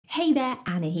Hey there,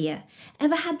 Anna here.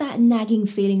 Ever had that nagging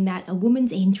feeling that a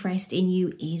woman's interest in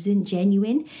you isn't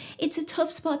genuine? It's a tough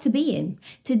spot to be in.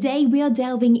 Today we are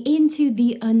delving into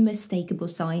the unmistakable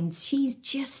signs she's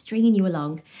just stringing you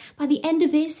along. By the end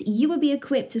of this, you will be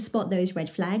equipped to spot those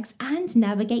red flags and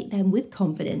navigate them with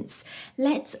confidence.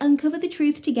 Let's uncover the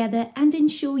truth together and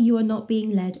ensure you are not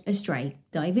being led astray.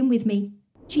 Dive in with me.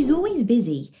 She's always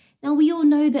busy. Now, we all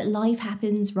know that life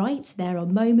happens, right? There are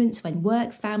moments when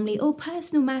work, family, or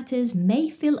personal matters may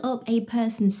fill up a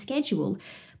person's schedule.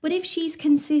 But if she's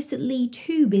consistently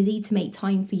too busy to make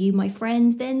time for you, my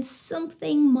friend, then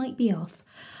something might be off.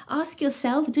 Ask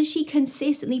yourself, does she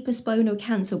consistently postpone or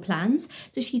cancel plans?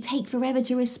 Does she take forever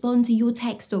to respond to your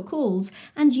text or calls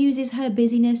and uses her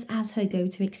busyness as her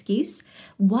go-to excuse?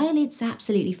 While it's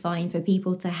absolutely fine for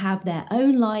people to have their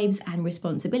own lives and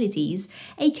responsibilities,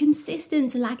 a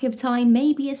consistent lack of time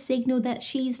may be a signal that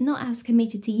she's not as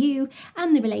committed to you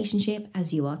and the relationship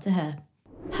as you are to her.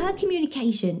 Her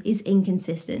communication is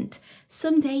inconsistent.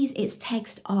 Some days it's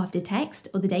text after text,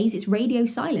 other days it's radio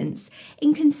silence.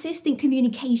 Inconsistent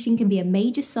communication can be a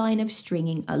major sign of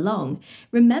stringing along.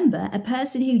 Remember, a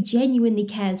person who genuinely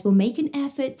cares will make an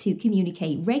effort to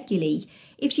communicate regularly.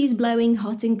 If she's blowing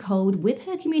hot and cold with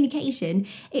her communication,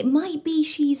 it might be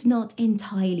she's not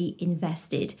entirely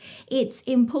invested. It's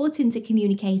important to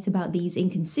communicate about these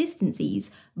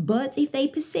inconsistencies, but if they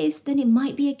persist, then it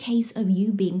might be a case of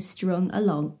you being strung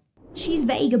along. She's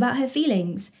vague about her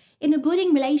feelings. In a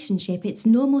budding relationship, it's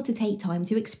normal to take time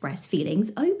to express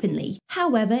feelings openly.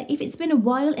 However, if it's been a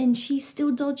while and she's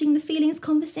still dodging the feelings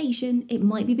conversation, it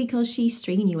might be because she's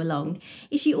stringing you along.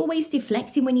 Is she always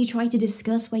deflecting when you try to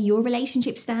discuss where your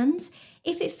relationship stands?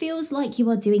 If it feels like you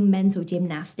are doing mental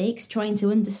gymnastics, trying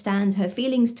to understand her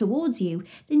feelings towards you,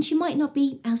 then she might not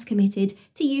be as committed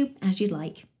to you as you'd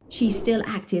like. She's still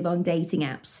active on dating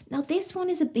apps. Now, this one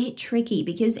is a bit tricky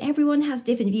because everyone has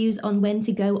different views on when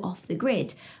to go off the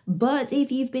grid. But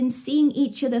if you've been seeing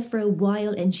each other for a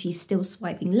while and she's still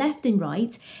swiping left and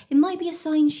right, it might be a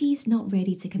sign she's not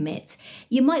ready to commit.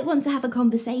 You might want to have a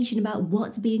conversation about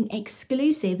what being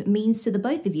exclusive means to the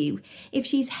both of you. If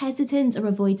she's hesitant or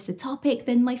avoids the topic,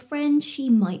 then my friend, she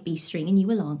might be stringing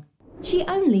you along. She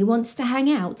only wants to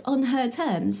hang out on her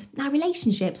terms. Now,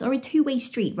 relationships are a two-way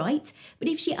street, right? But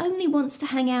if she only wants to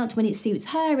hang out when it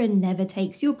suits her and never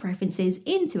takes your preferences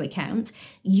into account,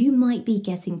 you might be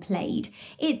getting played.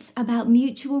 It's about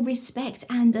mutual respect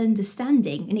and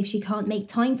understanding, and if she can't make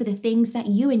time for the things that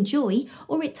you enjoy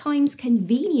or at times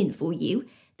convenient for you,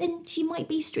 then she might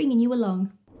be stringing you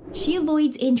along. She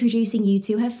avoids introducing you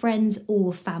to her friends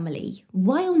or family.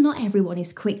 While not everyone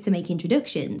is quick to make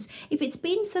introductions, if it's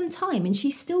been some time and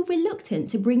she's still reluctant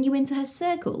to bring you into her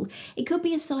circle, it could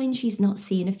be a sign she's not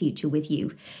seeing a future with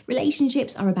you.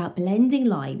 Relationships are about blending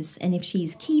lives, and if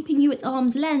she's keeping you at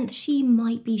arm's length, she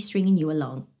might be stringing you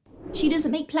along. She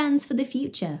doesn't make plans for the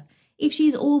future. If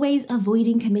she's always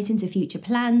avoiding committing to future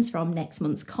plans from next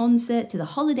month's concert to the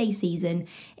holiday season,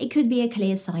 it could be a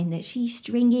clear sign that she's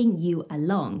stringing you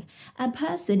along. A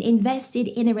person invested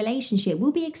in a relationship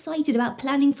will be excited about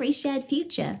planning for a shared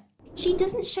future. She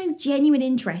doesn't show genuine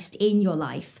interest in your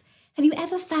life. Have you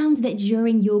ever found that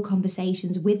during your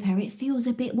conversations with her it feels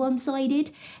a bit one-sided?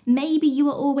 Maybe you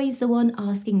are always the one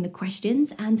asking the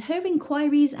questions and her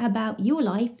inquiries about your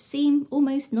life seem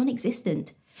almost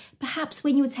non-existent. Perhaps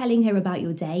when you're telling her about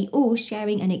your day or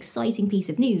sharing an exciting piece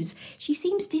of news, she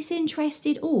seems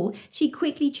disinterested or she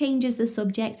quickly changes the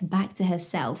subject back to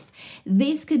herself.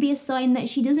 This could be a sign that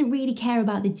she doesn't really care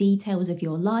about the details of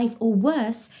your life, or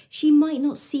worse, she might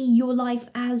not see your life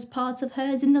as part of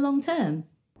hers in the long term.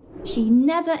 She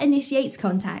never initiates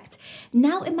contact.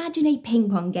 Now imagine a ping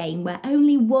pong game where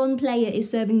only one player is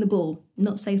serving the ball.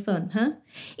 Not so fun, huh?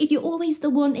 If you're always the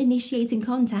one initiating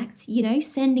contact,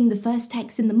 sending the first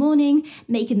text in the morning,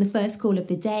 making the first call of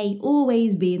the day,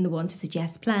 always being the one to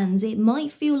suggest plans, it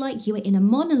might feel like you are in a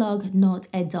monologue, not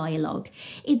a dialogue.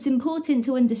 It's important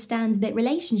to understand that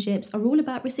relationships are all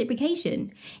about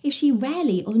reciprocation. If she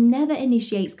rarely or never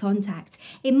initiates contact,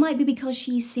 it might be because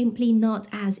she's simply not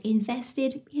as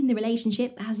invested in the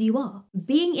relationship as you are.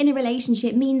 Being in a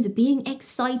relationship means being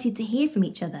excited to hear from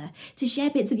each other, to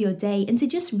share bits of your day, and to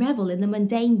just revel in the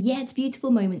mundane yet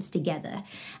beautiful moments together.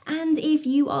 And if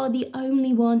you are the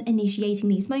only one initiating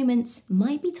these moments,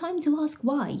 might be time to ask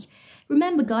why.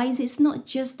 Remember guys, it's not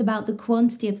just about the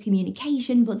quantity of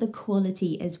communication, but the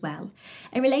quality as well.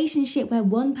 A relationship where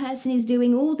one person is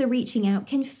doing all the reaching out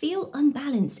can feel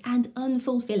unbalanced and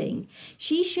unfulfilling.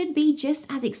 She should be just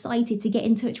as excited to get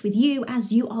in touch with you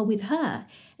as you are with her.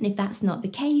 And if that's not the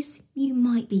case, you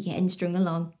might be getting strung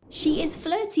along. She is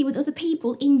flirty with other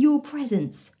people in your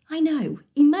presence. I know.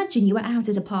 Imagine you are out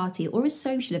at a party or a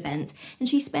social event and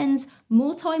she spends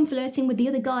more time flirting with the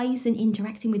other guys than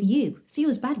interacting with you.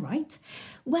 Feels bad, right?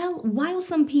 Well, while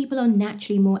some people are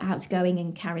naturally more outgoing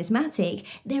and charismatic,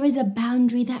 there is a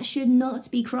boundary that should not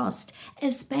be crossed,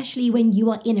 especially when you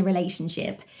are in a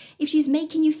relationship. If she's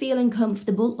making you feel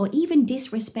uncomfortable or even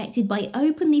disrespected by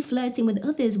openly flirting with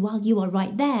others while you are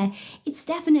right there, it's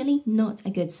definitely not a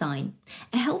good sign.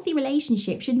 A healthy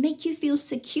relationship should make you feel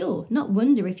secure, not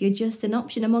wonder if you're just an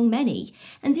option among many.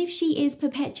 And if she is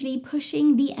perpetually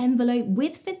pushing the envelope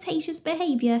with flirtatious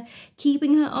behaviour,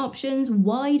 keeping her options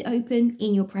wide open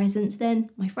in your presence, then,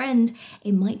 my friend,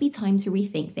 it might be time to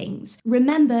rethink things.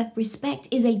 Remember, respect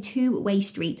is a two-way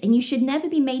street and you should never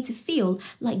be made to feel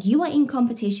like you are in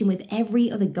competition with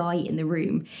every other guy in the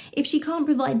room. If she can't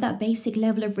provide that basic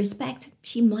level of respect,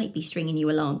 she might be stringing you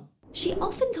along. She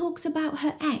often talks about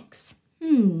her ex.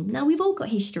 Now we've all got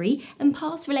history and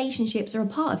past relationships are a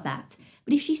part of that.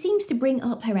 But if she seems to bring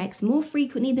up her ex more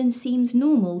frequently than seems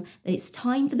normal, then it's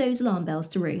time for those alarm bells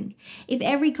to ring. If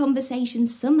every conversation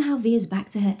somehow veers back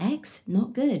to her ex,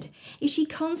 not good. Is she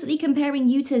constantly comparing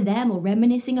you to them or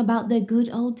reminiscing about the good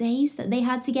old days that they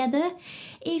had together?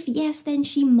 If yes, then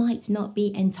she might not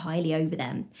be entirely over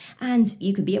them. And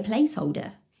you could be a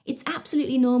placeholder. It's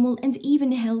absolutely normal and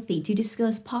even healthy to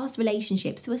discuss past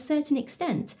relationships to a certain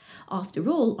extent. After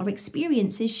all, our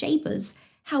experiences shape us.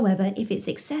 However, if it's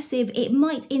excessive, it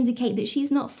might indicate that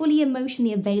she's not fully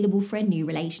emotionally available for a new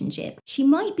relationship. She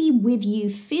might be with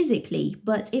you physically,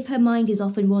 but if her mind is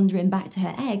often wandering back to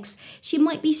her ex, she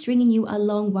might be stringing you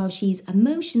along while she's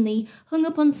emotionally hung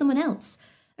up on someone else.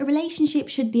 A relationship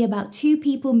should be about two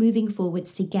people moving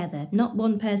forwards together, not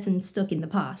one person stuck in the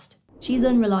past. She's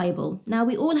unreliable. Now,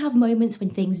 we all have moments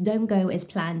when things don't go as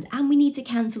planned and we need to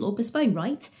cancel or postpone,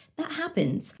 right? That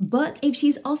happens. But if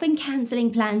she's often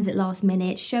cancelling plans at last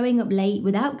minute, showing up late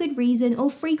without good reason, or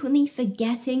frequently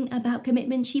forgetting about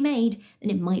commitments she made,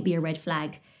 then it might be a red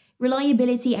flag.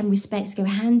 Reliability and respect go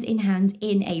hand in hand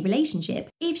in a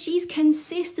relationship. If she's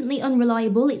consistently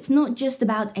unreliable, it's not just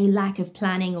about a lack of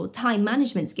planning or time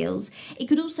management skills. It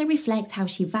could also reflect how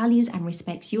she values and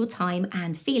respects your time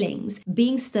and feelings.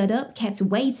 Being stood up, kept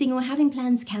waiting, or having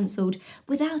plans cancelled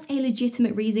without a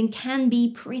legitimate reason can be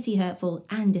pretty hurtful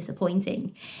and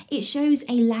disappointing. It shows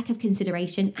a lack of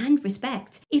consideration and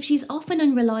respect. If she's often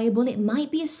unreliable, it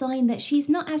might be a sign that she's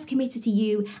not as committed to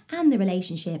you and the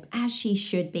relationship as she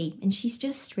should be, and she's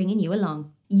just stringing you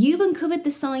along. You've uncovered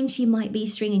the signs she might be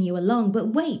stringing you along, but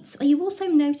wait, are you also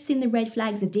noticing the red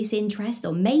flags of disinterest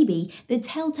or maybe the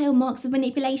telltale marks of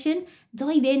manipulation?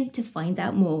 Dive in to find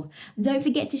out more. Don't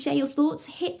forget to share your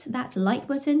thoughts, hit that like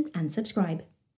button and subscribe.